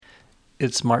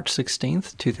It's March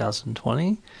 16th,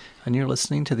 2020, and you're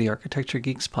listening to the Architecture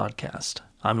Geeks podcast.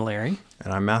 I'm Larry.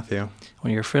 And I'm Matthew.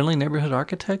 We're your friendly neighborhood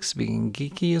architects being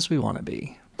geeky as we want to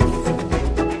be.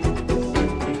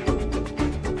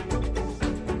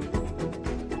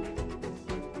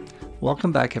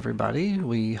 Welcome back, everybody.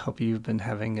 We hope you've been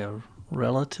having a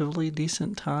relatively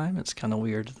decent time. It's kind of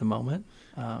weird at the moment.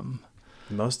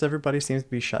 Most everybody seems to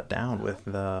be shut down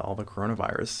with all the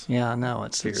coronavirus. Yeah, I know.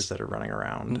 It's fears that are running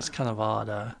around. It's kind of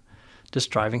odd.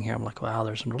 Just driving here, I'm like, wow,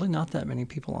 there's really not that many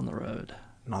people on the road.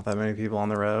 Not that many people on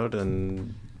the road,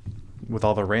 and with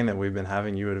all the rain that we've been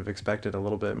having, you would have expected a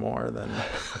little bit more than...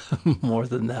 More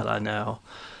than that, I know.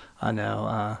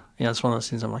 It's one of those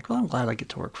things I'm like, well, I'm glad I get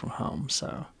to work from home,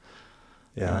 so...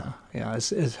 Yeah.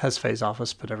 Has Faye's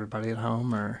office put everybody at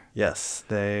home, or? Yes,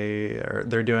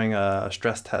 they're doing a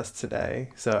stress test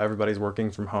today. So everybody's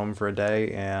working from home for a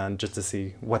day, and just to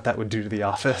see what that would do to the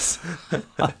office,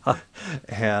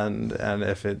 and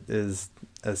if it is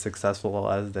as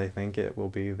successful as they think it will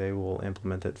be, they will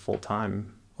implement it full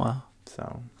time. Wow.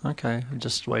 So. Okay,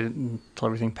 just wait until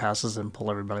everything passes and pull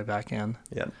everybody back in.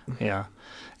 Yep. Yeah.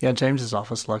 James's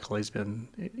office, luckily, has been,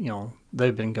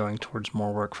 they've been going towards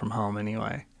more work from home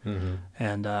anyway. Mm-hmm.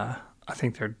 And I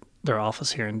think their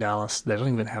office here in Dallas, they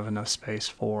don't even have enough space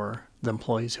for the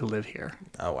employees who live here.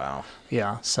 Oh, wow.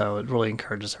 Yeah, so it really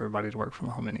encourages everybody to work from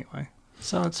home anyway.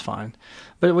 So it's fine.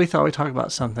 But we thought we'd talk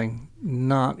about something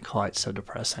not quite so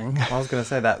depressing. Well, I was going to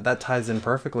say that ties in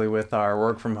perfectly with our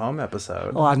work from home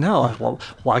episode. Oh, I know. Well,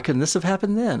 why couldn't this have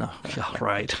happened then? Oh, yeah,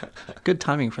 right. Good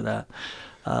timing for that.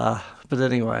 But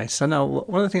anyway, so no,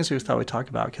 one of the things we thought we'd talk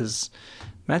about, because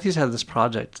Matthew's had this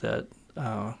project that,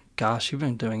 you've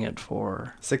been doing it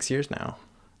for... 6 years now.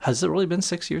 Has it really been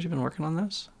 6 years you've been working on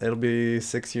this? It'll be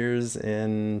 6 years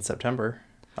in October.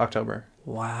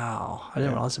 Wow. I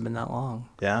didn't realize it'd been that long.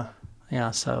 Yeah.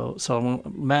 Yeah, so I'll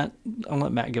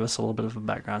let Matt give us a little bit of a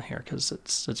background here, because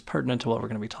it's pertinent to what we're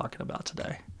going to be talking about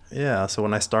today. Yeah, so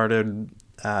when I started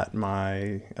at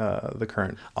the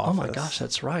current office. Oh my gosh,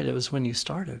 that's right. It was when you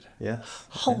started. Yes.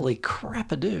 Holy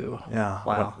crap-a-doo. Yeah.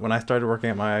 Wow. When I started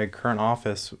working at my current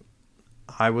office,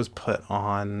 I was put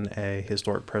on a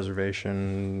historic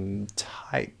preservation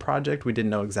type project. We didn't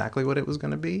know exactly what it was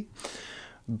going to be,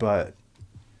 but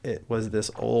it was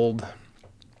this old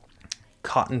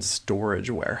cotton storage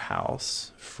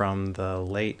warehouse from the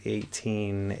late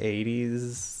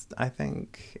 1880s, I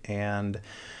think. And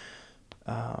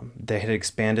they had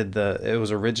expanded it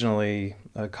was originally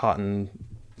a cotton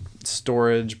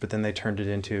storage, but then they turned it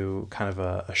into kind of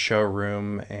a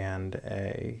showroom and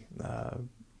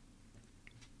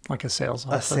like a sales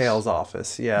office? A sales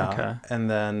office, yeah. Okay. And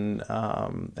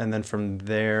then from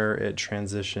there it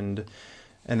transitioned,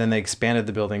 and then they expanded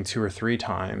the building two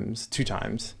times.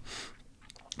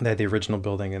 They had the original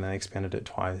building, and then they expanded it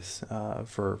twice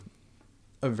for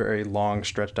a very long,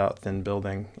 stretched out, thin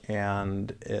building,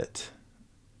 and it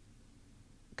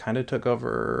kind of took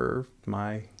over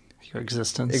your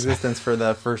existence for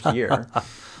the first year.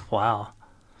 Wow.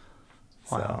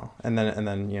 So, and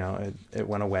then it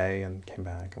went away and came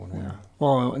back and went away. Yeah.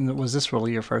 Well, and was this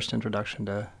really your first introduction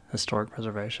to historic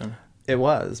preservation? It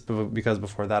was, because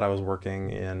before that I was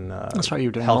working in that's right, you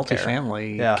were doing healthcare.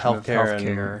 Multifamily. Yeah,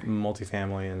 healthcare and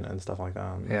multifamily and stuff like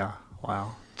that. Yeah,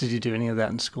 wow. Did you do any of that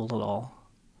in school at all?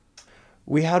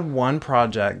 We had one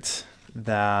project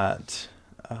that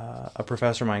a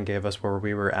professor of mine gave us where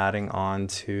we were adding on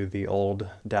to the old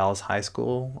Dallas High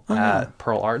School at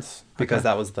Pearl Arts, because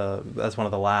that's one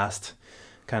of the last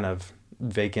kind of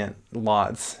vacant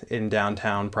lots in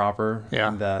downtown proper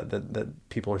that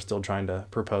people are still trying to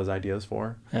propose ideas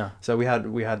for. Yeah. So we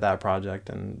had that project,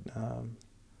 and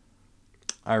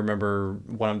I remember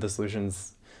one of the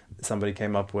solutions somebody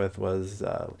came up with was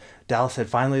Dallas had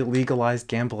finally legalized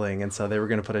gambling, and so they were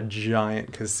going to put a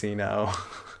giant casino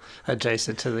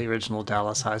adjacent to the original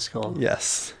Dallas High School.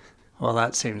 Yes. Well,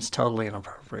 that seems totally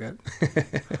inappropriate.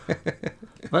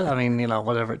 But, I mean,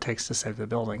 whatever it takes to save the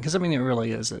building. Because, I mean, it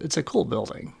really is. It's a cool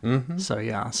building. Mm-hmm. So,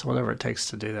 yeah. So, whatever it takes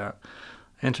to do that.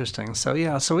 Interesting. So,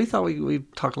 yeah. So, we thought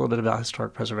we'd talk a little bit about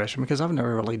historic preservation, because I've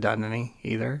never really done any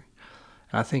either.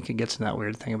 And I think it gets in that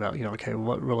weird thing about,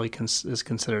 what really is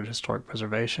considered historic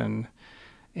preservation,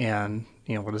 and,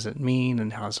 what does it mean,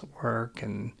 and how does it work?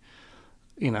 And,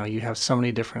 you have so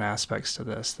many different aspects to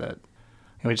this that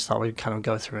we just thought we'd kind of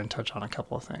go through and touch on a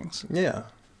couple of things. Yeah.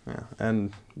 Yeah.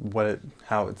 And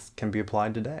how it can be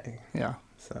applied today. Yeah.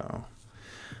 So,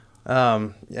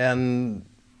 and,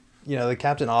 the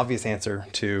Captain Obvious answer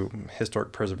to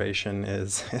historic preservation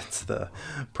is it's the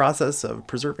process of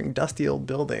preserving dusty old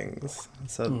buildings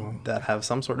that have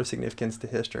some sort of significance to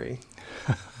history.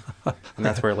 And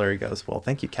that's where Larry goes, well,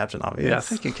 thank you, Captain Obvious. Yeah,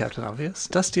 thank you, Captain Obvious.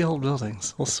 Dusty old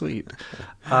buildings. Well, sweet.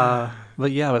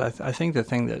 But yeah, but I think the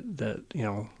thing that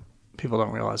people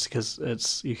don't realize,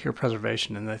 because you hear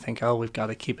preservation and they think, oh, we've got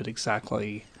to keep it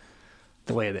exactly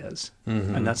the way it is.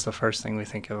 Mm-hmm. And that's the first thing we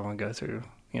think of when we go through,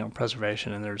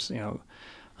 preservation. And there's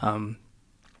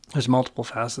multiple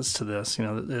facets to this.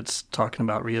 It's talking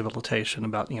about rehabilitation,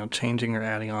 about, changing or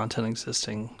adding on to an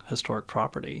existing historic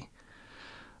property,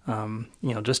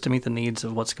 just to meet the needs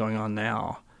of what's going on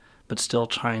now, but still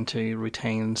trying to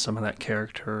retain some of that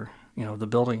character, the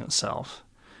building itself,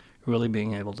 really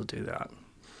being able to do that.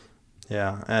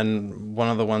 Yeah, and one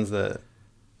of the ones that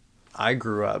I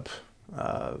grew up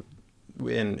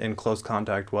in close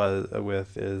contact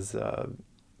with is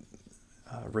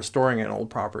restoring an old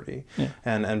property. Yeah.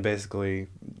 And basically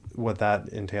what that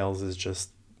entails is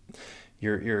just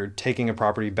you're taking a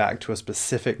property back to a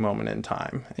specific moment in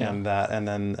time. Yeah.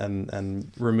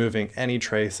 and removing any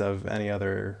trace of any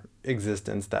other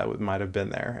existence that might have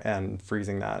been there and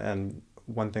freezing that. And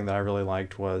one thing that I really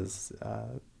liked was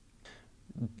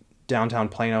downtown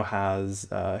Plano has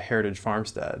Heritage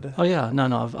Farmstead. Oh yeah,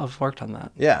 no, I've worked on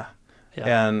that. Yeah.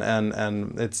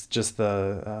 And it's just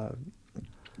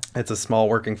it's a small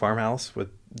working farmhouse with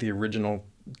the original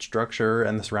structure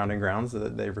and the surrounding grounds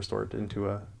that they've restored into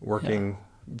a working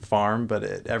farm, but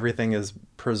everything is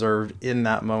preserved in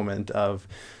that moment of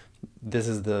this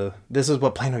is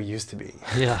what Plano used to be.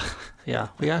 Yeah.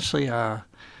 We actually my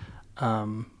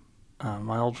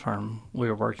old firm, we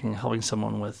were helping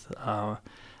someone with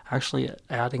actually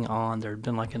adding on. There had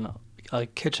been like a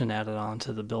kitchen added on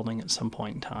to the building at some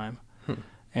point in time.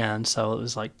 And so it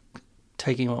was like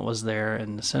taking what was there,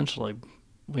 and essentially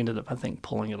we ended up, I think,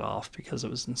 pulling it off because it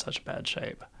was in such bad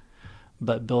shape.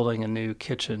 But building a new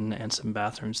kitchen and some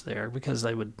bathrooms there, because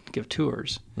they would give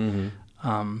tours, mm-hmm.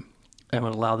 And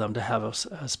would allow them to have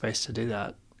a space to do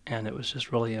that. And it was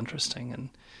just really interesting.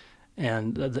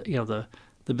 And the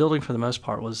building for the most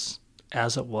part was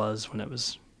as it was when it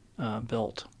was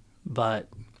built, but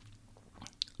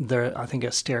I think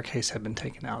a staircase had been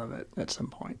taken out of it at some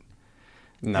point.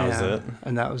 And that was it?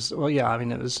 And that was, well, yeah, I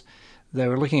mean, they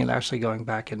were looking at actually going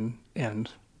back and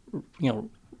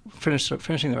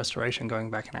finishing the restoration,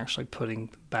 going back and actually putting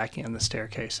back in the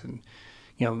staircase and,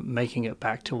 making it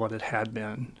back to what it had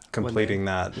been. Freezing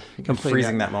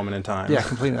that moment in time. Yeah,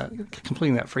 completing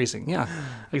that freezing. Yeah,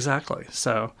 exactly.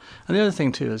 So, and the other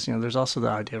thing too is, there's also the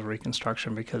idea of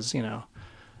reconstruction, because,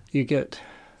 you get,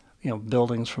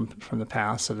 buildings from the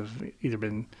past that have either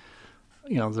been,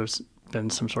 there's been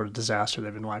some sort of disaster,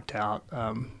 they've been wiped out,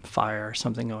 fire,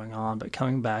 something going on, but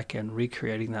coming back and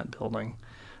recreating that building,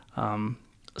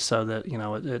 so that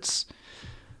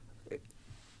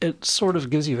it sort of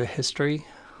gives you a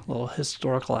little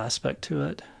historical aspect to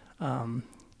it,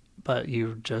 but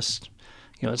you just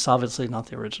it's obviously not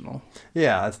the original.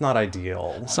 Yeah, it's not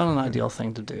ideal. It's not an ideal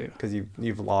thing to do, because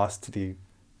you've lost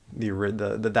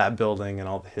that building and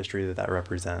all the history that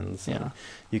represents. Yeah,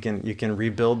 you can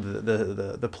rebuild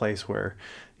the place where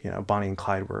Bonnie and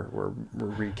Clyde were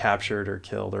recaptured or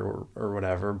killed or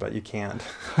whatever, but you can't.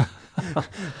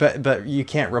 but you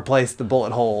can't replace the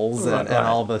bullet holes and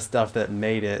all the stuff that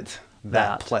made it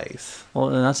that place. Well,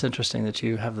 and that's interesting that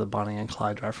you have the Bonnie and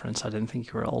Clyde reference. I didn't think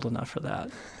you were old enough for that,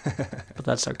 but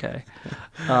that's okay.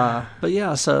 But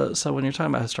yeah, so when you're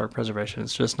talking about historic preservation,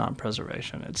 it's just not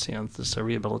preservation. It's it's a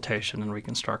rehabilitation and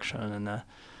reconstruction, and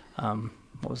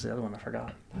what was the other one? I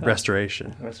forgot.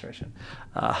 Restoration. Restoration.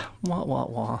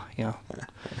 Yeah.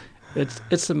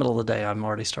 It's the middle of the day. I'm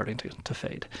already starting to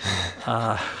fade.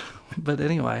 But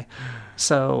anyway,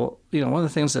 so, one of the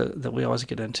things that we always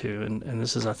get into, and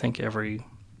this is, I think,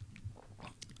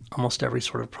 almost every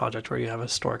sort of project where you have a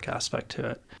historic aspect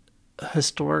to it,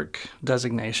 historic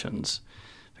designations,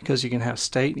 because you can have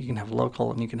state, you can have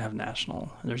local, and you can have national.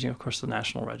 And there's, of course, the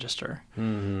National Register.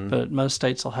 Mm-hmm. But most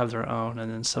states will have their own, and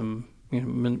then some,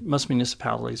 most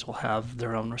municipalities will have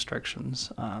their own restrictions.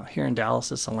 Here in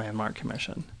Dallas, it's the Landmark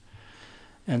Commission.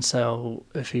 And so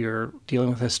if you're dealing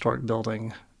with a historic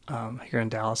building here in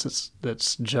Dallas,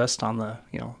 that's just on the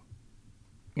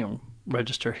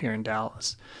register here in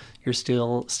Dallas, you're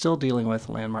still dealing with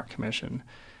the Landmark Commission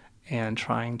and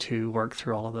trying to work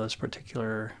through all of those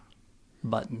particular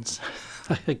buttons.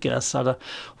 I guess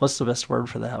what's the best word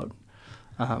for that?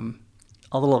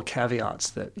 All the little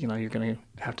caveats that you're going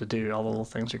to have to do, all the little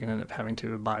things you're going to end up having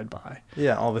to abide by.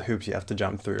 Yeah, all the hoops you have to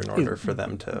jump through in order for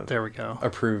them to there we go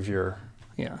approve your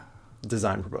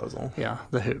design proposal. Yeah,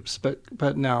 the hoops.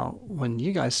 But now, when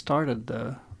you guys started,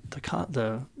 the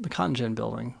Cotton Gin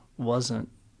building wasn't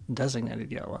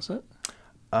designated yet, was it?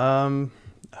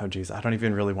 oh geez, I don't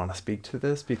even really want to speak to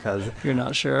this because you're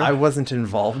not sure. I wasn't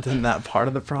involved in that part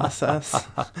of the process.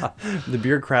 The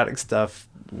bureaucratic stuff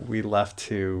we left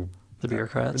to the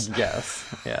bureaucrats.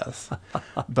 Yes.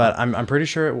 But I'm pretty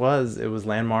sure it was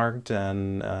landmarked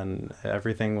and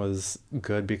everything was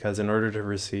good, because in order to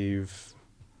receive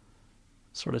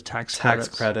sort of tax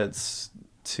credits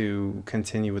to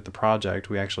continue with the project,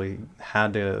 we actually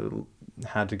had to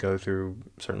go through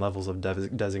certain levels of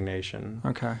designation.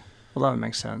 Okay. Well, that would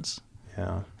make sense.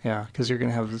 Yeah. Yeah, because you're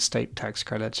going to have the state tax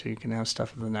credits, or you can have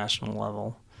stuff at the national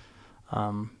level.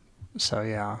 So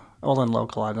yeah. Well, then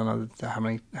local, I don't know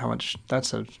how much.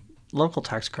 Local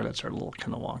tax credits are a little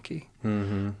kind of wonky.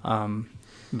 Mm-hmm.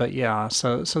 But yeah,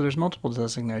 so there's multiple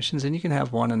designations, and you can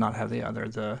have one and not have the other.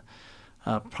 The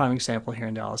prime example here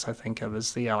in Dallas I think of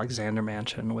is the Alexander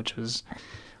Mansion, which is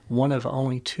one of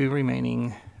only 2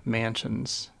 remaining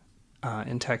mansions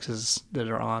in Texas that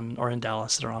are on, or in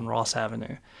Dallas that are on Ross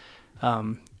Avenue.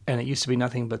 And it used to be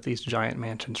nothing but these giant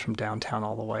mansions from downtown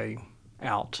all the way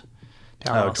out.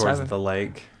 Towards the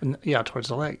lake. Yeah, towards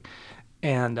the lake.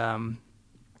 And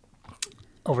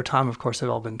over time, of course, they've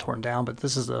all been torn down, but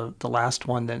this is the last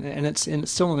one, and it's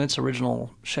still in its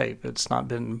original shape. It's not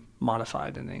been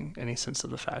modified in any sense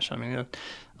of the fashion. I mean, a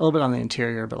little bit on the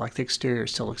interior, but like the exterior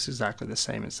still looks exactly the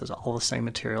same. It's all the same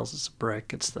materials. It's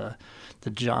brick. It's the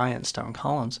giant stone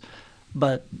columns,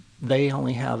 but they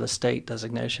only have a state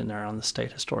designation. They're on the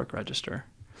state historic register.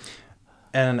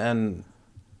 And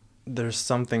there's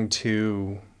something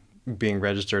to being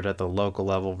registered at the local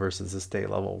level versus the state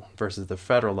level versus the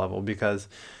federal level, because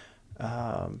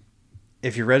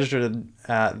if you're registered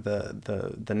at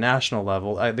the national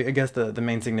level, I guess the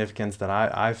main significance that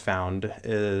I found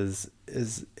is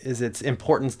its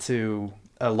importance to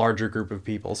a larger group of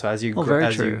people. So as you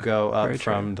go up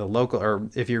from the local, or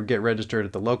if you get registered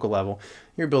at the local level,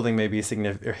 your building may be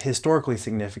historically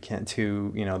significant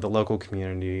to the local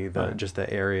community, just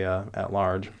the area at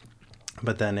large.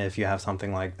 But then if you have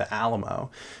something like the Alamo,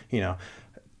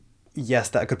 yes,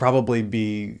 that could probably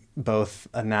be both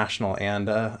a national and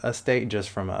a state just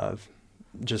from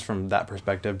that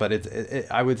perspective. But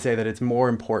I would say that it's more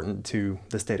important to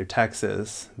the state of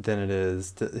Texas than it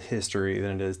is to history,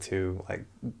 than it is to like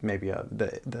maybe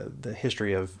the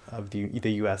history of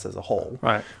the U.S. as a whole.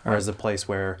 Right. Whereas a place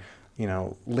where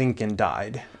Lincoln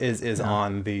died is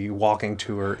on the walking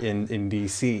tour in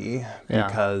D.C.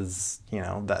 because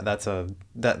that's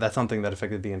something that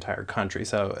affected the entire country.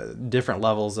 So different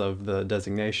levels of the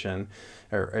designation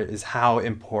is how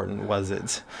important was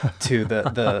it to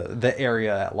the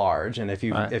area at large. And if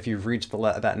you've reached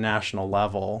that national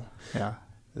level,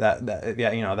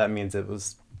 that means it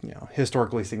was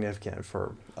historically significant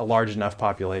for a large enough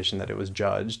population that it was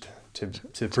judged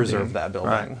to preserve that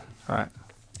building. Right.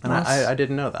 And I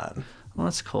didn't know that. Well,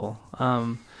 that's cool.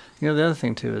 The other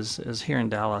thing too is here in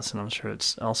Dallas, and I'm sure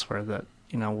it's elsewhere, that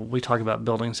we talk about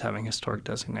buildings having historic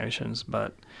designations,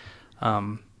 but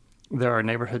there are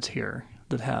neighborhoods here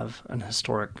that have an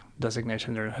historic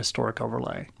designation. They're a historic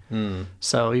overlay.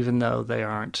 So even though they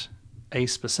aren't a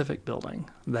specific building,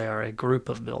 they are a group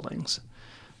of buildings.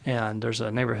 And there's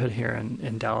a neighborhood here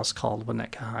in Dallas called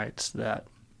Winnetka Heights that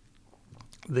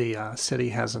the city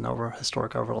has an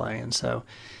historic overlay, and so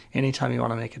anytime you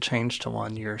want to make a change to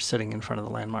one, you're sitting in front of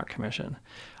the Landmark Commission.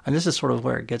 And this is sort of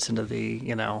where it gets into the,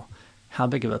 how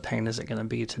big of a pain is it going to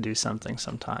be to do something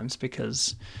sometimes,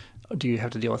 because do you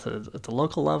have to deal with it at the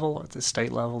local level, or at the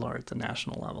state level, or at the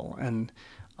national level? And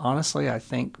honestly, I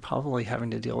think probably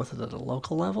having to deal with it at a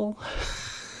local level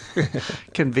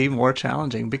can be more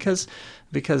challenging because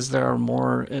there are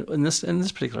more, in this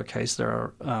particular case,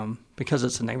 there are, because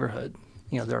it's a neighborhood,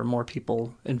 there are more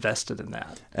people invested in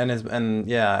that. And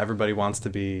everybody wants to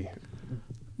be.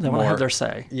 They want to have their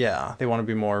say. Yeah, they want to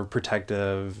be more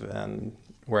protective, and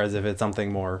whereas if it's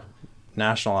something more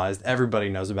nationalized, everybody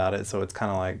knows about it, so it's kind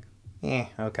of like,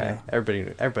 okay,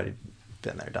 everybody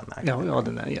been there, done that. Yeah, we all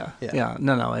done that. Yeah.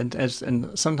 No,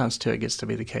 and sometimes too, it gets to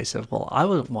be the case of, well, I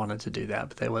would have wanted to do that,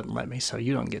 but they wouldn't let me, so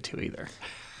you don't get to either.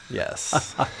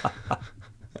 Yes.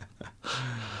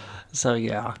 So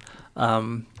yeah.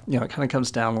 It kind of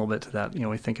comes down a little bit to that.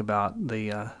 We think about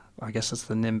the, I guess it's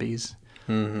the NIMBYs,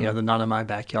 the not in my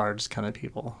backyards kind of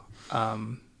people.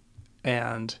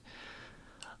 And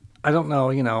I don't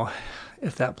know,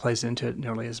 if that plays into it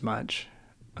nearly as much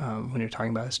when you're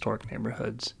talking about historic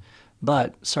neighborhoods.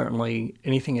 But certainly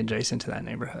anything adjacent to that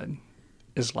neighborhood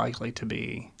is likely to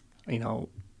be,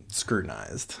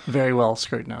 scrutinized. Very well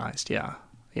scrutinized, yeah.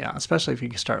 Yeah, especially if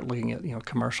you start looking at,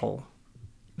 commercial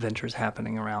ventures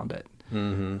happening around it.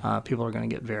 Mm-hmm. People are going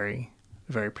to get very,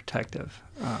 very protective.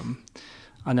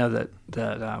 I know that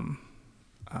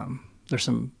there's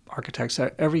some architects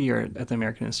every year at the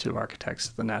American Institute of Architects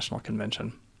at the National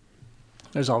Convention.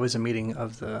 There's always a meeting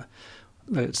of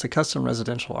it's the Custom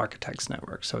Residential Architects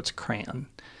Network, so it's CRAN.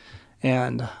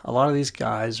 And a lot of these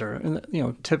guys are,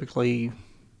 typically,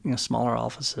 smaller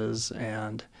offices.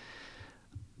 And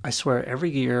I swear every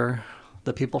year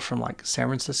the people from like San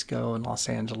Francisco and Los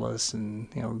Angeles and,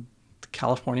 the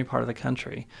California part of the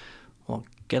country will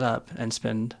get up and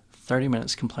spend 30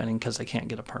 minutes complaining because they can't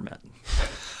get a permit.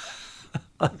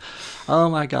 Oh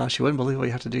my gosh, you wouldn't believe what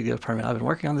you have to do to get a permit. I've been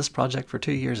working on this project for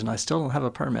 2 years and I still don't have a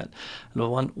permit.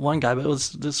 And one guy, but it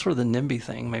was sort of the NIMBY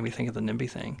thing, made me think of the NIMBY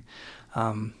thing.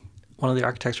 One of the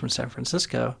architects from San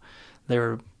Francisco, they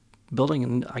were building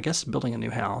a new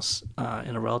house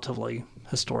in a relatively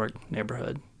historic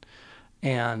neighborhood.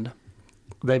 And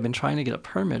they've been trying to get it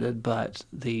permitted, but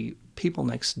the people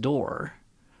next door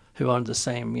who owned the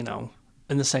same,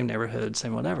 in the same neighborhood,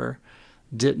 same whatever,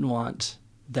 didn't want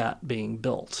that being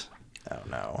built. Oh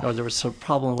no! Or there was a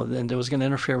problem with it, and it was going to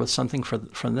interfere with something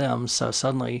from them. So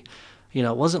suddenly,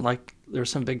 it wasn't like there was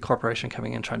some big corporation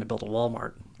coming in trying to build a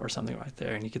Walmart or something right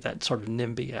there, and you get that sort of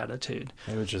NIMBY attitude.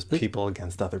 It was just people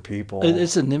against other people.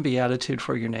 It's a NIMBY attitude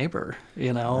for your neighbor,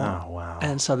 Oh wow!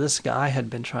 And so this guy had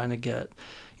been trying to get,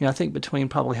 I think between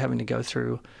probably having to go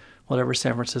through whatever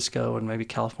San Francisco and maybe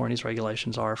California's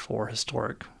regulations are for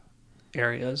historic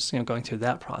areas, going through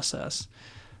that process.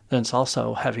 Then it's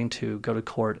also having to go to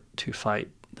court to fight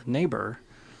the neighbor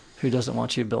who doesn't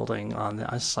want you building on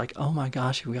that. I was like, oh my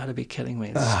gosh, you got to be kidding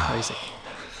me. This is crazy.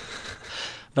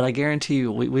 But I guarantee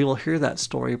you, we will hear that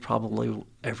story probably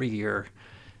every year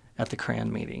at the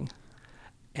CRAN meeting.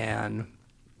 And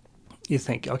you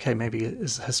think, okay, maybe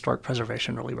is historic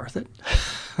preservation really worth it?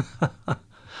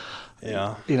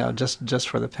 Yeah. Just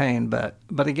for the pain. But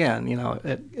again,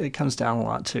 it comes down a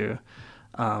lot to,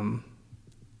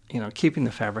 keeping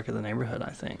the fabric of the neighborhood, I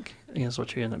think, is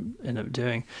what you end up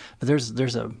doing. But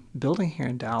there's a building here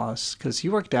in Dallas, because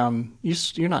you work down,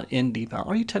 you're not in Deep Ellum.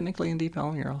 Are you technically in Deep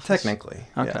Ellum, your office? Technically,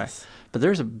 okay. Yes. But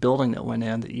there's a building that went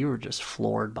in that you were just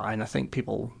floored by, and I think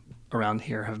people around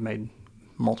here have made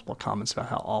multiple comments about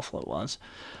how awful it was,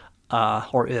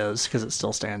 or is, because it's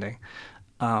still standing.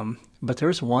 But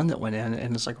there's one that went in,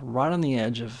 and it's like right on the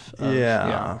edge of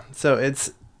yeah. So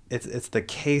it's the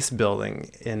Case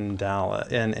building in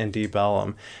Dallas, in Deep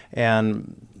Ellum,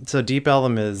 and so Deep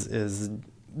Ellum is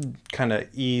kind of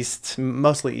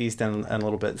mostly east and a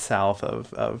little bit south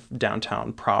of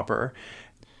downtown proper,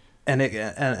 and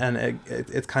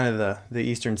it's kind of the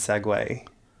eastern segue.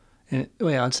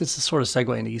 It's a sort of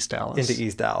segue into East Dallas. Into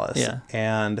East Dallas. Yeah.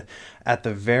 And at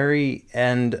the very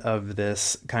end of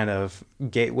this kind of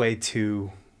gateway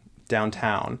to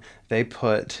downtown, they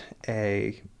put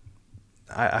I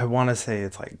want to say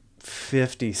it's like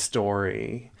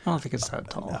 50-story. I don't think it's that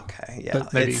tall. Okay, yeah,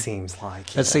 it seems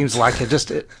like it. Seems like it.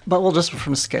 Just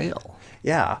from scale.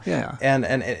 Yeah. Yeah. And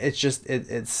it's just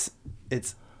it's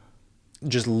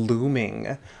just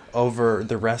looming over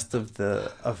the rest of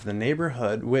the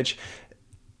neighborhood, which,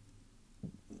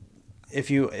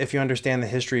 if you understand the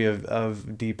history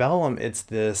of Deep Ellum, it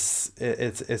was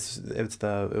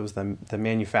the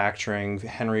manufacturing.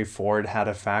 Henry Ford had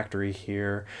a factory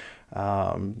here.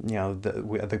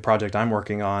 The project I'm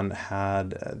working on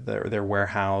had their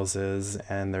warehouses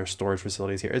and their storage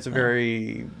facilities here. It's a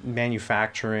very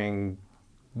manufacturing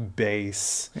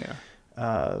base. Yeah.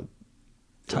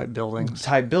 Type buildings.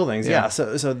 Yeah.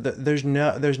 So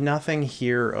there's nothing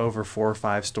here over 4 or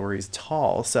 5 stories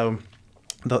tall. So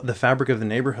the fabric of the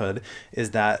neighborhood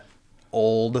is that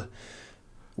old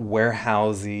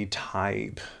warehousey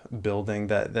type building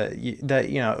that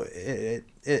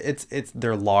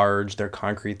they're large, they're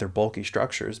concrete, they're bulky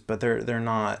structures, but they're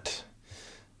not.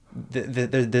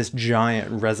 There's this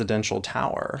giant residential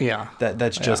tower. Yeah.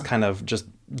 That's just kind of just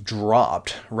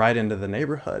dropped right into the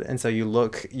neighborhood, and so you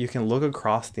can look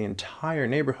across the entire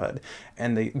neighborhood,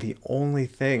 and the only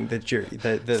thing that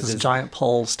this giant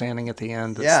pole standing at the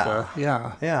end.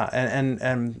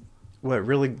 And what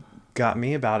really got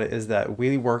me about it is that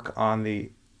we work on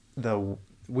we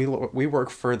work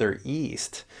further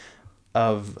east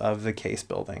of the Case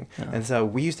building. Yeah. And so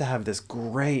we used to have this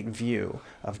great view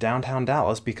of downtown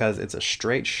Dallas because it's a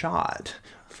straight shot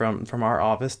from our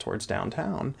office towards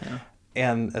downtown. Yeah.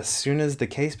 And as soon as the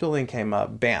Case building came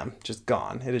up, bam, just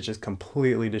gone. It is just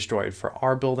completely destroyed for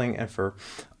our building and for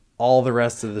all the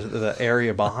rest of the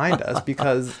area behind us,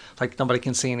 because like nobody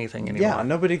can see anything anymore. Yeah,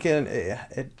 nobody can.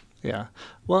 Yeah.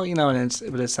 Well, and it's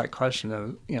that question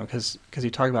of, because you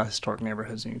talk about historic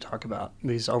neighborhoods and you talk about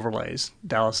these overlays.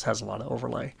 Dallas has a lot of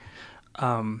overlay.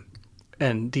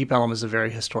 And Deep Ellum is a very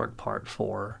historic part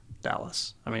for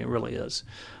Dallas. I mean, it really is.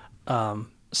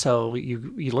 so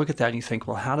you look at that and you think,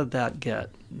 well, how did that get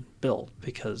built?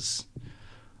 Because,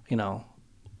 you know,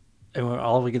 and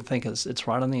all we can think is it's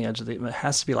right on the edge of it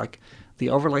has to be like the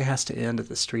overlay has to end at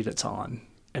the street it's on,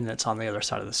 and it's on the other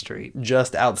side of the street.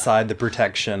 Just outside the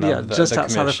protection of the just the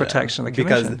outside the protection of the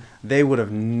commission. Because they would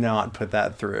have not put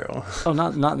that through. Oh,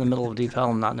 not in the middle of Deep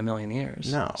Ellum, not in a million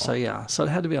years. No. So yeah, so it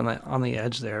had to be on the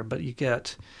edge there, but you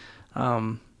get,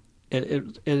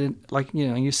 it like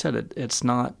you said it's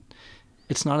not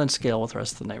in scale with the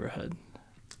rest of the neighborhood.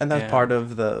 And that's part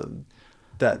of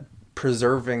that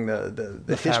preserving the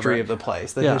history fabric of the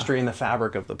place, the history and the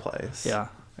fabric of the place.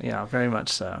 Yeah, very much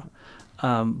so.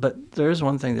 But there is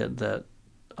one thing that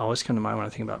always come to mind when I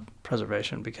think about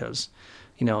preservation, because,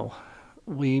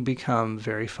 we become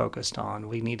very focused on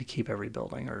we need to keep every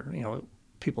building, or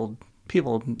people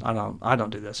I don't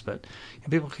do this, but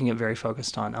people can get very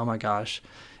focused on, oh my gosh,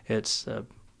 it's an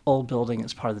old building,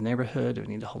 it's part of the neighborhood, we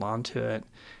need to hold on to it,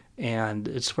 and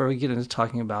it's where we get into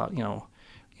talking about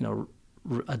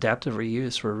adaptive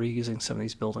reuse. We're reusing some of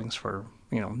these buildings for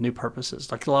new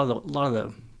purposes. Like a lot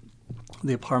of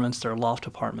the apartments, they're loft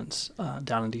apartments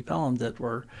down in Deep Ellum that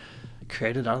were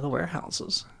created out of the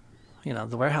warehouses.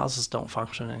 The warehouses don't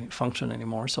function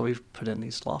anymore, so we've put in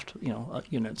these loft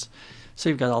units. So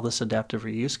you've got all this adaptive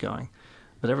reuse going,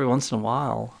 but every once in a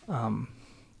while,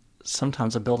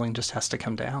 sometimes a building just has to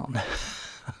come down,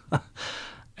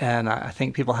 and I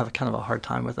think people have kind of a hard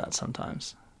time with that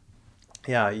sometimes.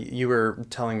 Yeah, you were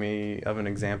telling me of an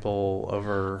example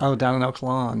over... Oh, down in Oak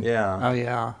Lawn. Yeah. Oh,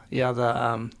 yeah.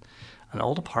 Yeah, an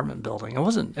old apartment building. It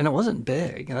wasn't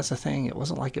big, and that's the thing. It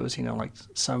wasn't like it was, like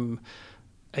some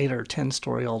 8 or 10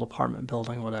 story old apartment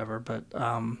building, whatever. But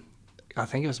I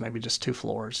think it was maybe just 2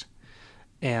 floors,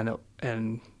 and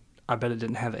I bet it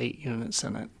didn't have 8 units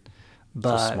in it.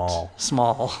 But so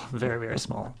small, very very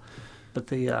small. But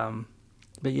they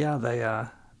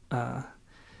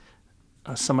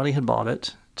somebody had bought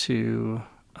it to.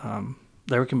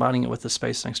 They were combining it with the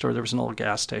space next door. There was an old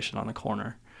gas station on the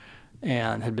corner,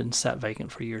 and had been sat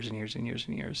vacant for years and years and years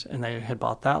and years. And they had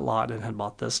bought that lot and had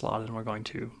bought this lot, and were going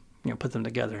to, put them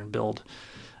together and build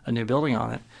a new building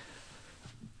on it.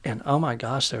 And oh my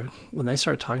gosh, when they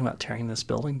started talking about tearing this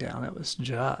building down, it was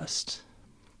just,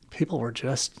 people were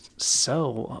just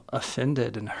so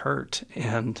offended and hurt.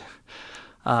 And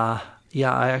I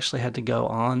actually had to go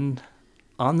on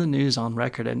the news, on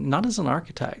record, and not as an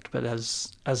architect, but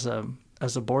as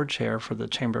a board chair for the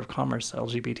Chamber of Commerce, the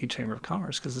LGBT Chamber of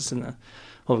Commerce, because it's in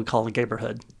what we call the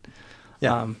neighborhood.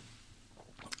 Yeah.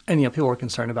 And people were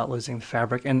concerned about losing the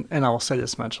fabric, and I will say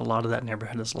this much: a lot of that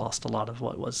neighborhood has lost a lot of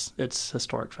what was its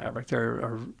historic fabric. There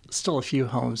are still a few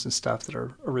homes and stuff that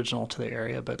are original to the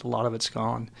area, but a lot of it's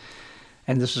gone.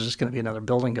 And this is just going to be another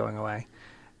building going away.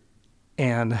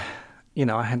 And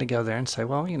I had to go there and say,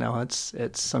 well, it's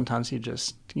sometimes you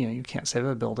just, you can't save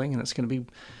a building, and it's going to be,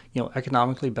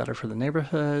 economically better for the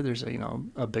neighborhood. There's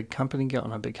a big company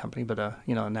not a big company, but a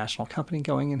national company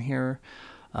going in here,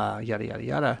 yada, yada,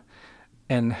 yada.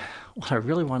 And what I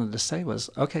really wanted to say was,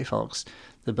 okay, folks,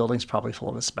 the building's probably full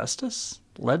of asbestos,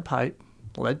 lead pipe,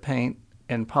 lead paint,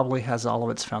 and probably has all of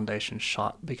its foundation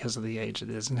shot because of the age it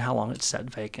is and how long it's sat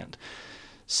vacant.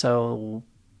 So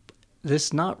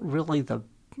this not really the,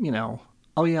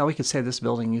 oh yeah, we could save this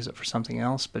building, use it for something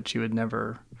else, but you'd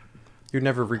never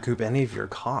recoup any of your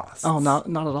costs. Oh, not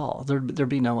at all. There'd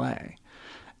be no way.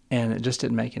 And it just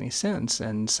didn't make any sense.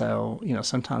 And so,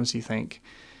 sometimes you think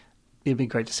it'd be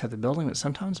great to save the building, but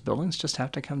sometimes buildings just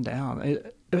have to come down.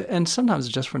 And sometimes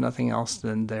just for nothing else,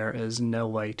 then there is no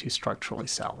way to structurally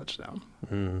salvage them.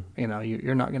 Mm.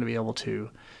 You're not going to be able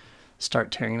to start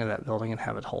tearing into that building and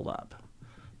have it hold up.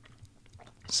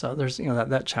 So there's,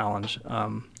 that challenge.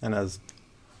 And as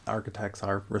architects,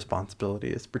 our responsibility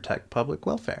is to protect public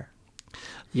welfare.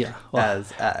 Yeah. Well,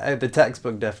 as the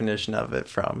textbook definition of it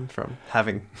from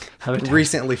having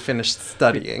recently finished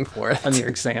studying for it. On your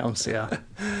exams, yeah.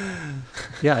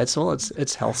 Yeah,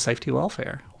 it's health, safety,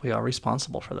 welfare. We are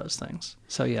responsible for those things.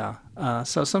 So yeah.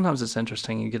 So sometimes it's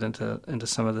interesting. You get into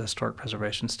some of the historic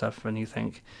preservation stuff and you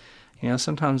think,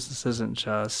 sometimes this isn't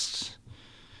just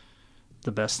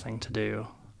the best thing to do,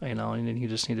 and then you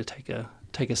just need to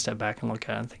take a step back and look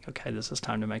at it and think, okay, this is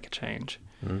time to make a change,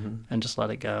 and just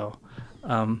let it go.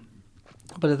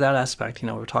 But at that aspect,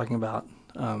 we were talking about,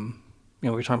 we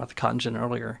were talking about the cotton gin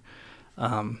earlier,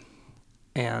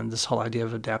 and this whole idea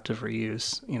of adaptive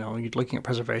reuse. You're looking at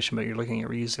preservation, but you're looking at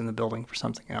reusing the building for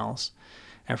something else.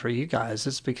 And for you guys,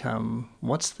 it's become,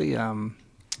 what's the,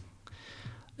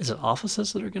 is it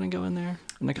offices that are going to go in there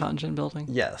in the cotton gin building?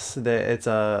 Yes, it's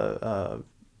a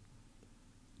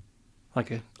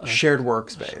Like a shared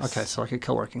workspace. okay, so like a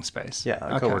co-working space. Yeah,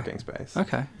 a okay. co-working space.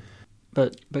 Okay.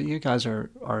 But you guys are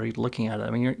looking at it. I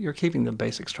mean, you're keeping the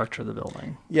basic structure of the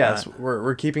building. Yes, right?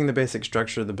 we're keeping the basic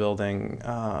structure of the building,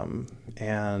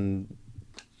 and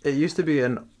it used to be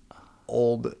an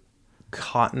old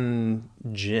cotton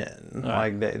gin.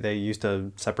 Right. Like they used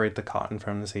to separate the cotton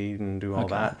from the seed and do all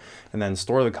Okay. that, and then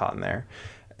store the cotton there.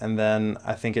 And then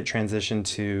I think it transitioned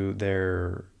to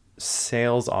their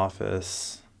sales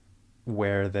office,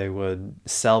 where they would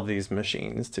sell these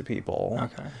machines to people.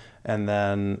 Okay. And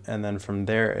then from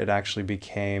there it actually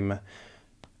became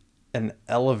an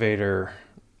elevator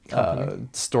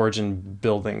storage and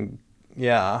building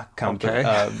company.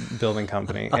 Okay. Building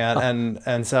company.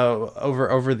 And so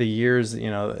over the years,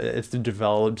 it's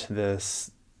developed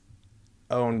this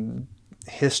own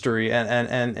history,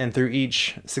 and through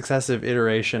each successive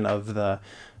iteration of the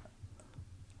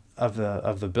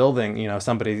building,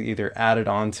 somebody either added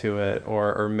onto it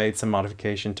or made some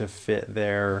modification to fit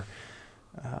their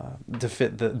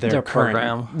their current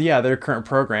program. their current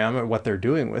program and what they're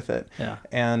doing with it. Yeah.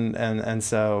 And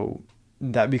so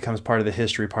that becomes part of the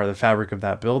history, part of the fabric of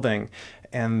that building.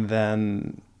 And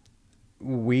then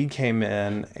we came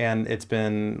in, and it's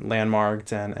been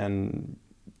landmarked and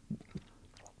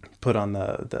put on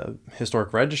the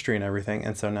historic registry and everything.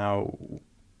 And so now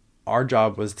our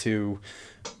job was to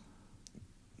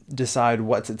decide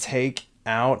what to take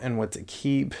out and what to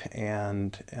keep,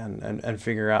 and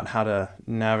figure out how to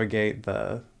navigate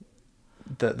the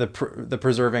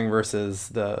preserving versus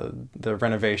the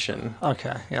renovation.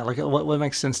 Okay. Yeah. Like what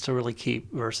makes sense to really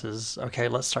keep versus, okay,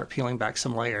 let's start peeling back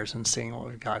some layers and seeing what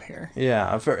we've got here.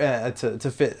 Yeah,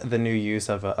 to fit the new use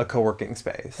of a co-working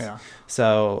space. Yeah.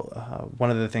 So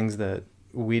one of the things that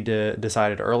we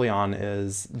decided early on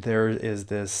is there is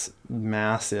this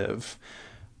massive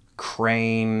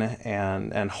crane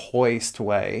and hoist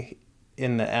way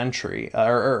in the entry,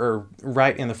 or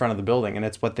right in the front of the building, and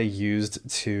it's what they used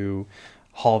to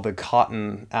haul the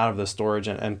cotton out of the storage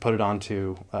and put it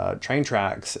onto train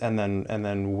tracks, and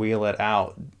then wheel it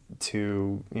out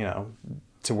to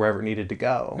to wherever it needed to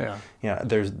go. Yeah.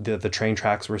 There's the train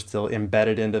tracks were still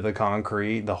embedded into the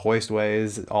concrete, the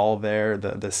hoistways all there,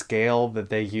 the scale that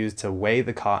they used to weigh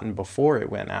the cotton before it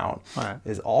went out Right.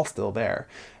 is all still there.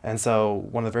 And so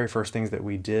one of the very first things that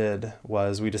we did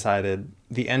was we decided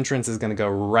the entrance is going to go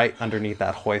right underneath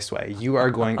that hoistway. We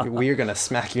are going to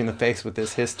smack you in the face with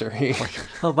this history.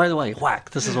 Oh, by the way,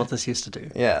 whack, this is what this used to do.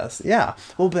 Yes. Yeah.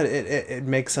 Well, but it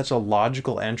makes such a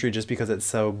logical entry just because it's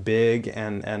so big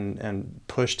and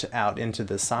pushed out into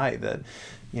the site that,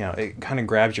 it kind of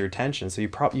grabs your attention. So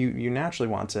you naturally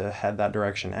want to head that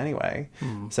direction anyway.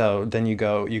 Mm. So then you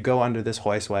go under this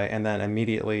hoistway, and then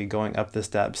immediately going up the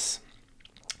steps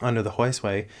under the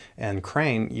hoistway and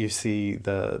crane, you see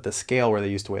the scale where they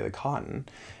used to weigh the cotton.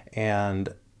 And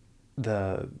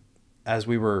as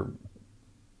we were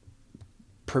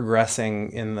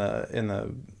progressing in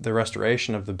the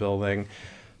restoration of the building,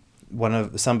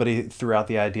 somebody threw out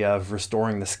the idea of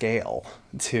restoring the scale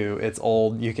to its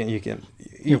old. You can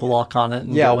walk on it.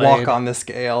 And walk on the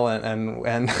scale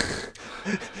and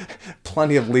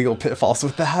plenty of legal pitfalls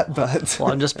with that. But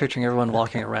well, I'm just picturing everyone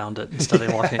walking around it instead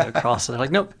of walking across it. They're like,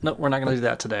 nope, we're not going to do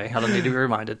that today. I don't need to be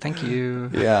reminded. Thank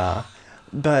you. Yeah,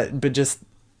 but just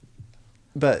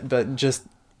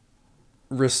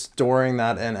restoring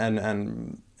that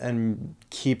and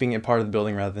keeping it part of the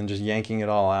building rather than just yanking it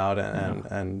all out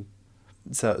and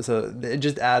so it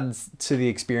just adds to the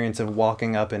experience of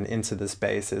walking up and into the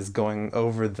space, is going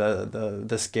over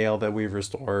the scale that we've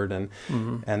restored, and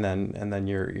mm-hmm. and then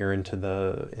you're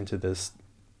into this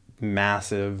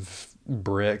massive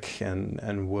brick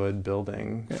and wood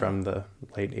building from the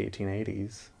late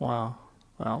 1880s. Wow.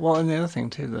 Well, and the other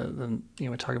thing too,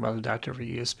 we talk about adaptive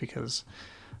reuse because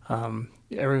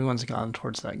everyone's gone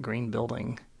towards that green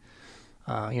building.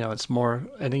 It's more,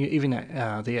 and even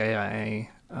the AIA,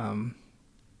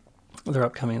 their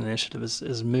upcoming initiative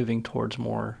is moving towards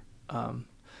more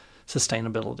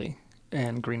sustainability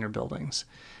and greener buildings.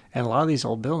 And a lot of these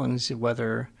old buildings,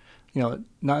 whether, not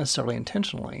necessarily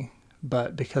intentionally,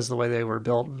 but because the way they were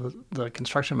built, the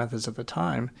construction methods at the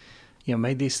time,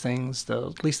 made these things,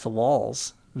 at least the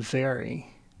walls,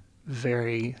 very,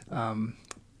 very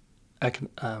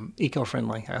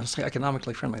eco-friendly. I was say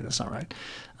economically friendly. That's not right.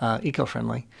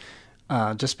 Eco-friendly,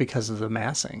 just because of the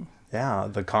massing. Yeah,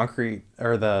 the concrete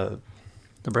or the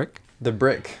brick. The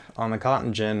brick on the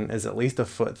cotton gin is at least a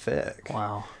foot thick.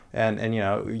 Wow. And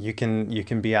you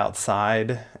can be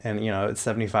outside and it's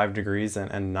 75 degrees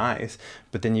and nice,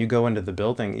 but then you go into the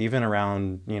building even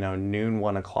around noon,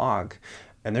 1 o'clock,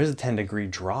 and there's a 10-degree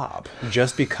drop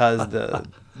just because the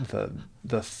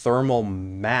thermal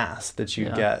mass that you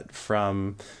get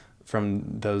from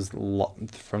those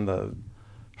from the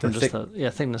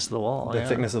thickness of the wall,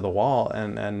 thickness of the wall,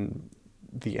 and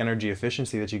the energy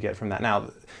efficiency that you get from that.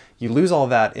 Now, you lose all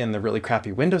that in the really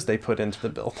crappy windows they put into the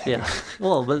building. Yeah,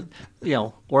 well, but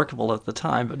workable at the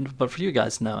time. But for you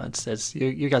guys, no, it's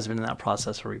you guys have been in that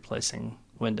process of replacing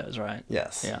windows, right?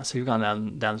 Yes. Yeah. So you've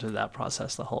gone down through that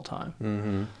process the whole time.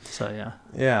 Mm-hmm. So yeah.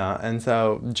 Yeah, and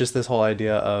so just this whole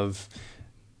idea of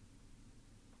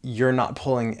you're not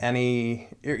pulling any.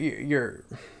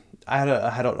 I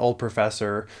had an old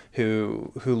professor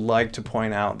who liked to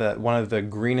point out that one of the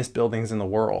greenest buildings in the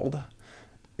world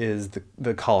is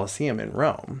the Colosseum in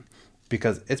Rome,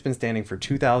 because it's been standing for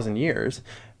 2,000 years.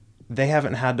 They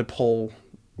haven't had to pull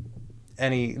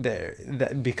any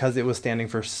because it was standing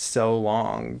for so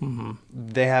long. Mm-hmm.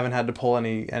 They haven't had to pull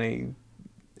any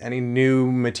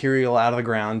new material out of the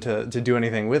ground to do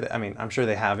anything with it. I mean, I'm sure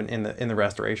they haven't in the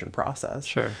restoration process.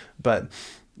 Sure. But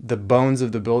the bones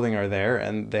of the building are there,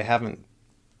 and they haven't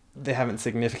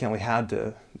significantly had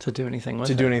to do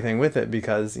anything with it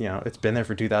because it's been there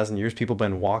for 2,000 years. People have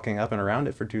been walking up and around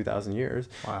it for 2,000 years.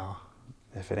 Wow.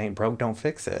 If it ain't broke, don't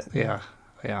fix it. Yeah.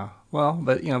 Well,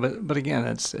 but again,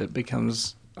 it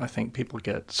becomes, I think people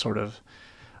get sort of,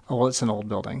 oh, well, it's an old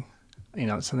building,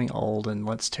 it's something old, and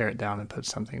let's tear it down and put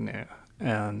something new.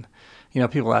 And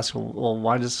people ask, well,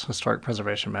 why does historic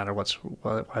preservation matter?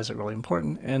 Why is it really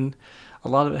important? And a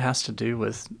lot of it has to do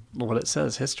with what it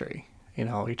says, history.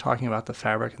 You're talking about the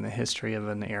fabric and the history of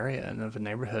an area and of a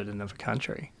neighborhood and of a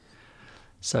country.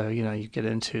 So, you get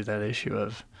into that issue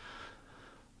of,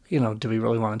 do we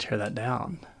really want to tear that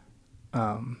down?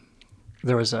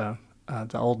 There was the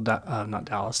old, not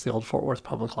Dallas, the old Fort Worth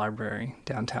Public Library,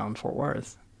 downtown Fort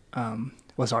Worth,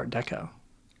 was Art Deco.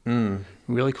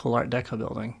 Really cool Art Deco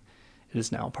building. It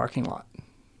is now a parking lot.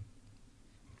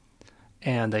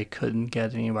 And they couldn't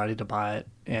get anybody to buy it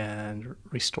and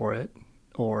restore it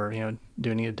or,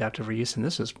 do any adaptive reuse. And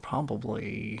this is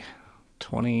probably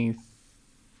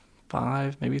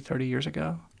 25, maybe 30 years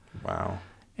ago. Wow.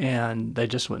 And they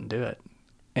just wouldn't do it.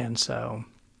 And so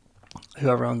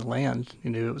whoever owned the land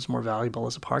knew it was more valuable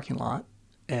as a parking lot.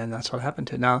 And that's what happened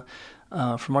to it. Now,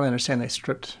 from what I understand, they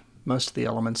stripped most of the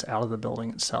elements out of the building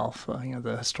itself,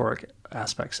 the historic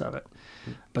aspects of it.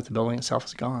 But the building itself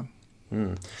is gone.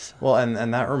 So. Well,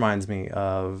 and that reminds me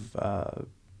of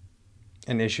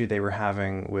an issue they were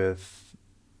having with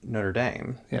Notre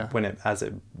Dame as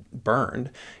it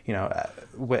burned.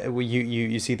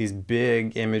 You see these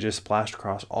big images splashed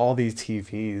across all these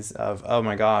TVs of, oh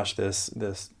my gosh, this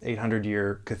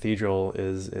 800-year cathedral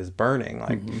is burning.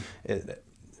 Like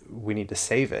we need to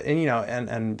save it. And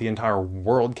and the entire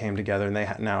world came together, and they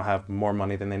now have more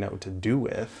money than they know what to do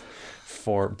with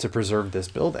to preserve this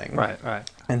building, right,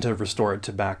 and to restore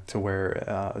it back to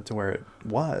where it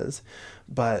was.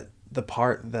 But the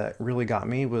part that really got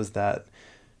me was that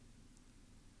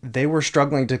they were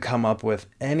struggling to come up with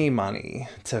any money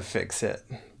to fix it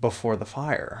before the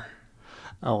fire.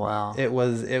 Oh wow! It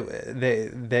was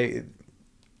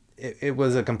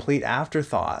a complete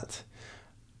afterthought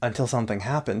until something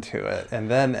happened to it, and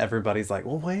then everybody's like,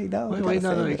 "Well, wait, no, you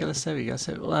gotta save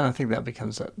it. Well, I don't think that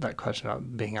becomes that question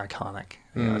about being iconic.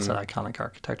 It's an iconic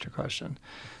architecture question.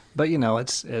 But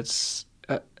it's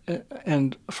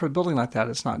and for a building like that,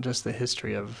 it's not just the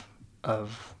history of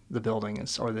the building,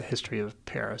 or the history of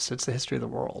Paris. It's the history of the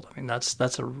world. I mean,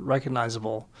 that's a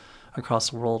recognizable across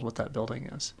the world what that building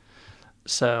is.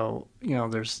 So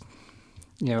there's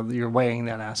you're weighing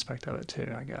that aspect of it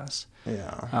too, I guess.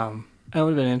 Yeah. It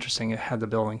would have been interesting had the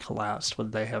building collapsed.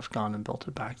 Would they have gone and built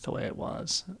it back the way it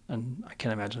was? And I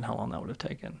can't imagine how long that would have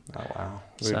taken. Oh, wow.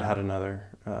 We'd have had another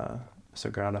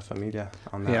Sagrada Familia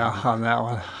on that one. On that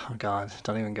one. Oh, God.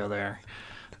 Don't even go there.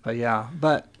 But, yeah.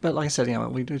 But like I said,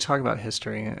 we do talk about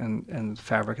history and the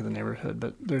fabric of the neighborhood.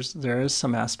 But there is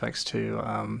some aspects to,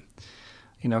 a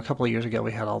couple of years ago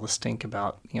we had all the stink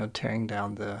about, tearing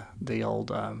down the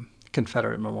old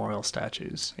Confederate memorial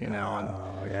statues, and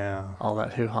all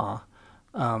that hoo-ha.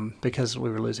 Because we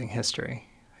were losing history.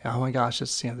 Oh my gosh,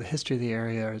 it's the history of the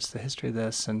area, or it's the history of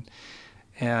this,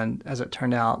 and as it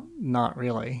turned out, not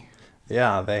really.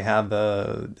 Yeah, they had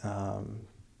the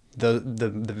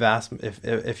vast.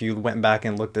 If you went back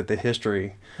and looked at the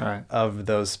history of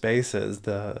those spaces,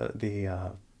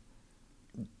 the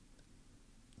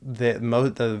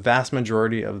vast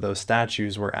majority of those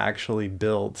statues were actually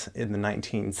built in the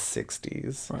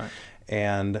 1960s,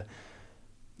 and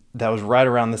that was right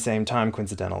around the same time,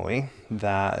 coincidentally,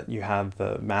 that you had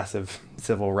the massive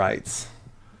civil rights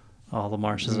all the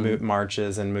marches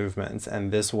marches and movements,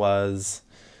 and this was.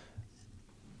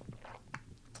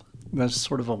 That's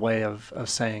sort of a way of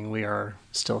saying we are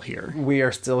still here. We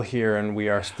are still here, and we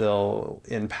are still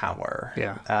in power.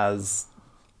 Yeah. As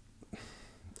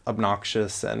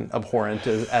obnoxious and abhorrent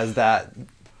as that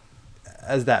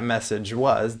message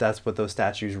was, that's what those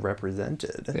statues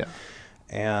represented. Yeah.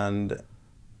 And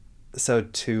so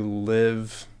to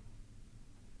live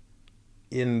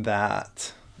in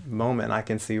that moment, I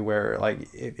can see where, like,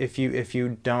 if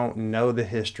you don't know the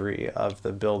history of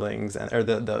the buildings or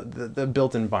the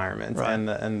built environments, right,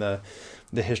 and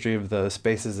the history of the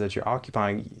spaces that you're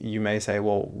occupying, you may say,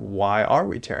 well, why are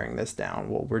we tearing this down?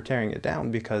 Well, we're tearing it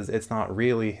down because it's not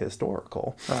really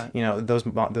historical. Right. You know,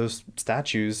 those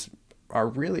statues are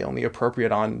really only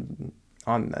appropriate on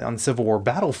Civil War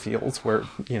battlefields where,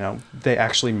 you know, they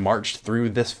actually marched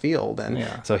through this field. And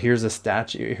so here's a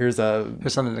statue, here's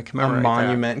something to commemorate, a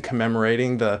monument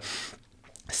commemorating the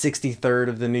 63rd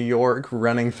of the New York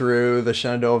running through the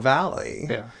Shenandoah Valley.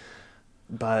 Yeah.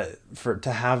 But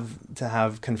to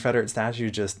have Confederate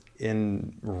statues just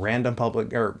in random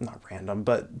public, or not random,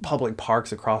 but public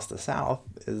parks across the South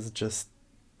is just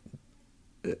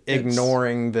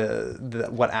ignoring the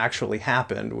what actually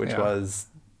happened, which was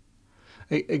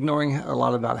ignoring a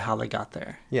lot about how they got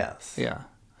there. Yes. Yeah.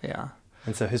 Yeah.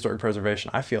 And so historic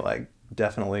preservation, I feel like,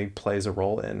 definitely plays a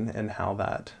role in how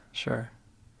that. Sure.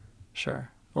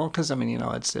 Well, because I mean, you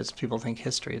know, it's people think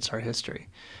history, it's our history.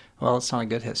 Well, it's not a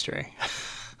good history.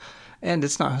 And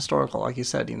it's not historical. Like you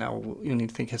said, you know, you need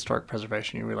to think historic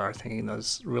preservation. You really are thinking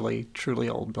those really, truly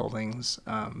old buildings.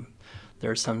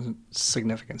 There's some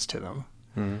significance to them.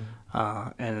 Mm-hmm.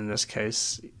 And in this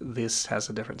case, this has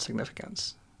a different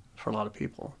significance for a lot of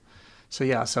people. So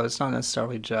yeah, so it's not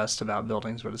necessarily just about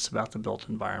buildings, but it's about the built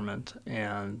environment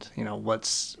and, you know,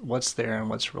 what's there and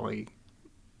what's really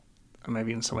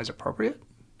maybe in some ways appropriate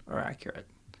or accurate.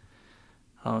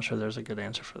 I'm not sure there's a good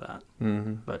answer for that.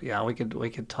 Mm-hmm. But yeah, we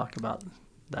could talk about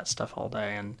that stuff all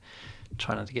day and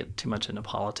try not to get too much into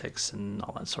politics and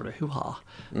all that sort of hoo-ha.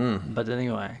 Mm. But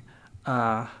anyway,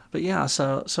 but yeah,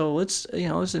 so it's, you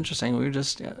know, it's interesting. We were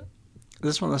just,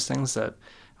 this is one of those things that,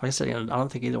 like I said, you know, I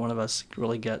don't think either one of us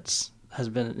really has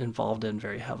been involved in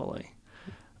very heavily.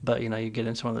 But, you know, you get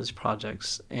into one of those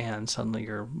projects and suddenly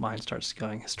your mind starts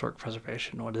going, historic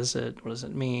preservation, what is it? What does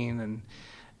it mean?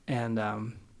 And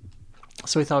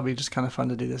so we thought it'd be just kind of fun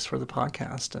to do this for the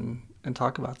podcast and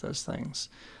talk about those things.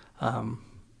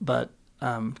 But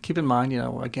keep in mind, you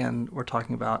know, again, we're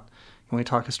talking about, when we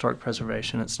talk historic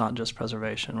preservation, it's not just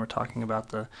preservation. We're talking about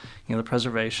the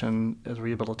preservation, the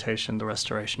rehabilitation, the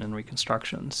restoration, and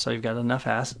reconstruction. So you've got enough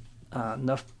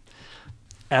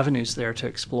avenues there to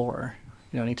explore.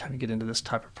 You know, anytime you get into this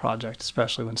type of project,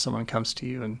 especially when someone comes to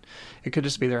you and it could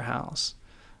just be their house,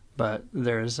 but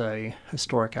there's a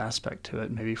historic aspect to it,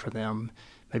 maybe for them,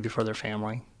 maybe for their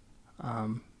family.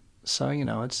 So, you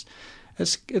know, it's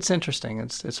interesting.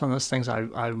 It's one of those things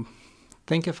I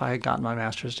think if I had gotten my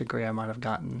master's degree, I might have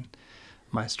gotten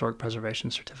my historic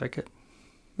preservation certificate.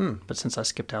 But since I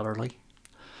skipped out early,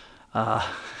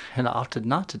 and I opted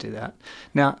not to do that.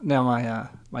 Now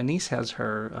my niece has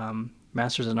her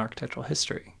master's in architectural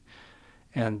history,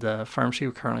 and the firm she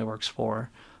currently works for,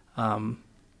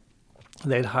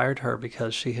 they'd hired her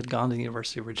because she had gone to the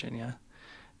University of Virginia,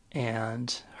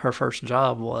 and her first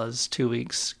job was 2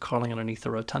 weeks crawling underneath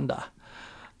the rotunda,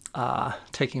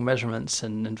 taking measurements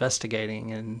and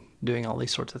investigating and doing all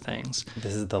these sorts of things.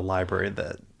 This is the library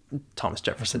that Thomas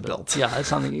Jefferson built. Yeah,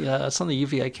 it's on the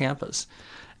UVA campus,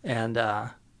 and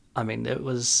I mean, it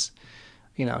was,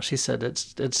 you know, she said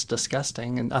it's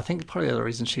disgusting, and I think part of the other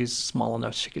reason she's small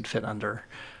enough she could fit under,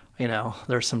 you know,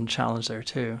 there's some challenge there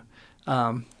too.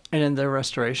 And in their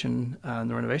restoration and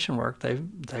the renovation work, they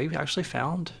actually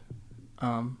found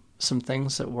some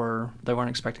things that they weren't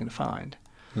expecting to find.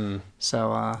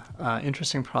 So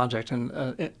interesting project, and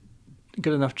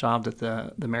good enough job that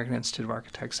the American Institute of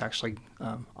Architects actually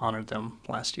honored them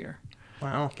last year.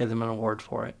 Wow! Gave them an award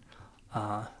for it.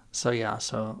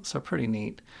 So pretty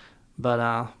neat.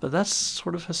 But that's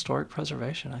sort of historic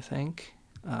preservation, I think.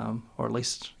 Or at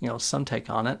least, you know, some take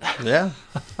on it. Yeah.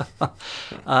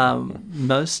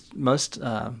 Most,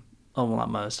 well, not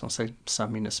most, I'll say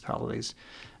some municipalities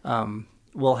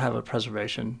will have a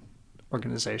preservation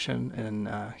organization,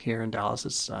 and here in Dallas,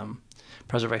 it's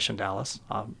Preservation Dallas,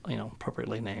 you know,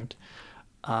 appropriately named.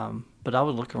 But I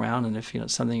would look around, and if, you know,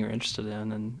 it's something you're interested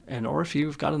in, and or if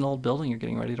you've got an old building you're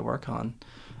getting ready to work on,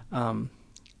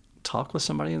 talk with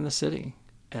somebody in the city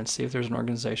and see if there's an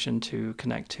organization to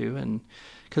connect to, and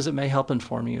because it may help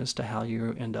inform you as to how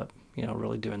you end up, you know,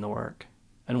 really doing the work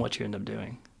and what you end up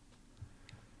doing.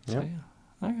 So,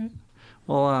 yeah, All right.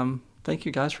 Well, thank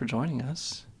you guys for joining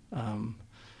us.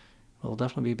 We'll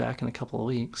definitely be back in a couple of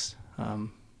weeks.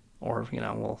 Or,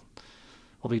 we'll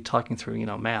be talking through,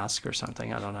 mask or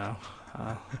something. I don't know.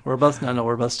 We're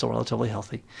both still relatively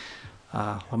healthy.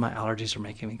 Well, my allergies are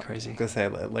making me crazy. I was going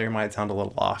to say, Larry might sound a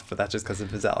little off, but that's just because of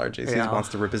his allergies. Yeah. He wants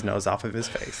to rip his nose off of his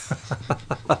face.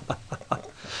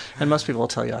 And most people will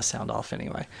tell you I sound off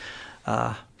anyway.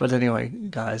 But anyway,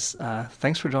 guys,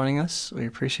 thanks for joining us. We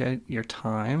appreciate your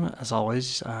time. As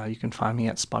always, you can find me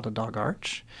at Spotted Dog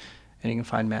Arch. And you can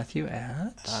find Matthew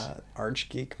at... Arch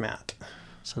Geek Matt.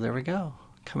 So there we go.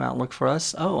 Come out and look for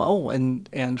us.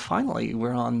 And finally,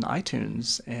 we're on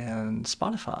iTunes and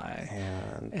Spotify.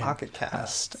 And Pocket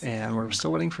Cast. And we're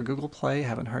still waiting for Google Play.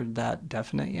 Haven't heard that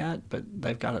definite yet, but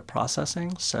they've got it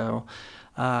processing. So,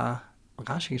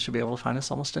 gosh, you should be able to find us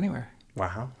almost anywhere.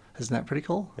 Wow. Isn't that pretty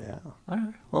cool? Yeah. All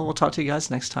right. Well, we'll talk to you guys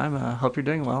next time. Hope you're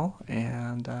doing well,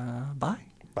 and bye.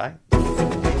 Bye.